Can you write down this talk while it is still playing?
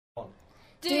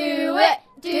Do it,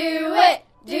 do it,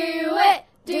 do it,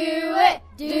 do it,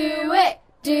 do it,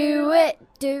 do it,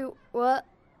 do what?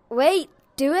 Wait,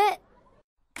 do it?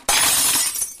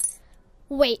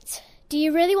 Wait, do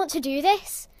you really want to do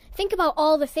this? Think about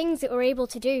all the things that we're able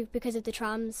to do because of the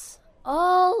trams.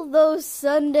 All those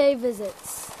Sunday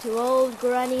visits to old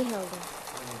Granny Hilda.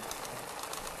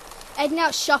 Heading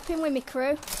out shopping with me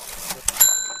crew.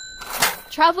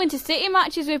 Travelling to city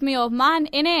matches with me old man,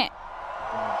 innit?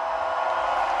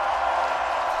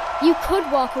 You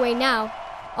could walk away now,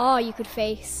 or you could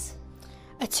face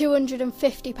a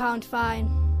 £250 fine,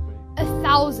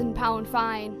 £1,000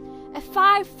 fine, a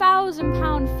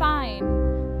 £5,000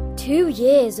 fine, 2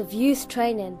 years of youth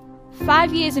training,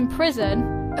 5 years in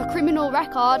prison, a criminal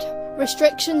record,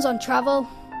 restrictions on travel,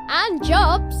 and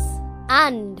jobs,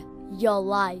 and your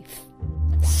life.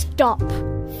 Stop.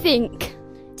 Think.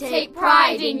 Take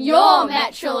pride in your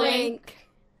Metrolink.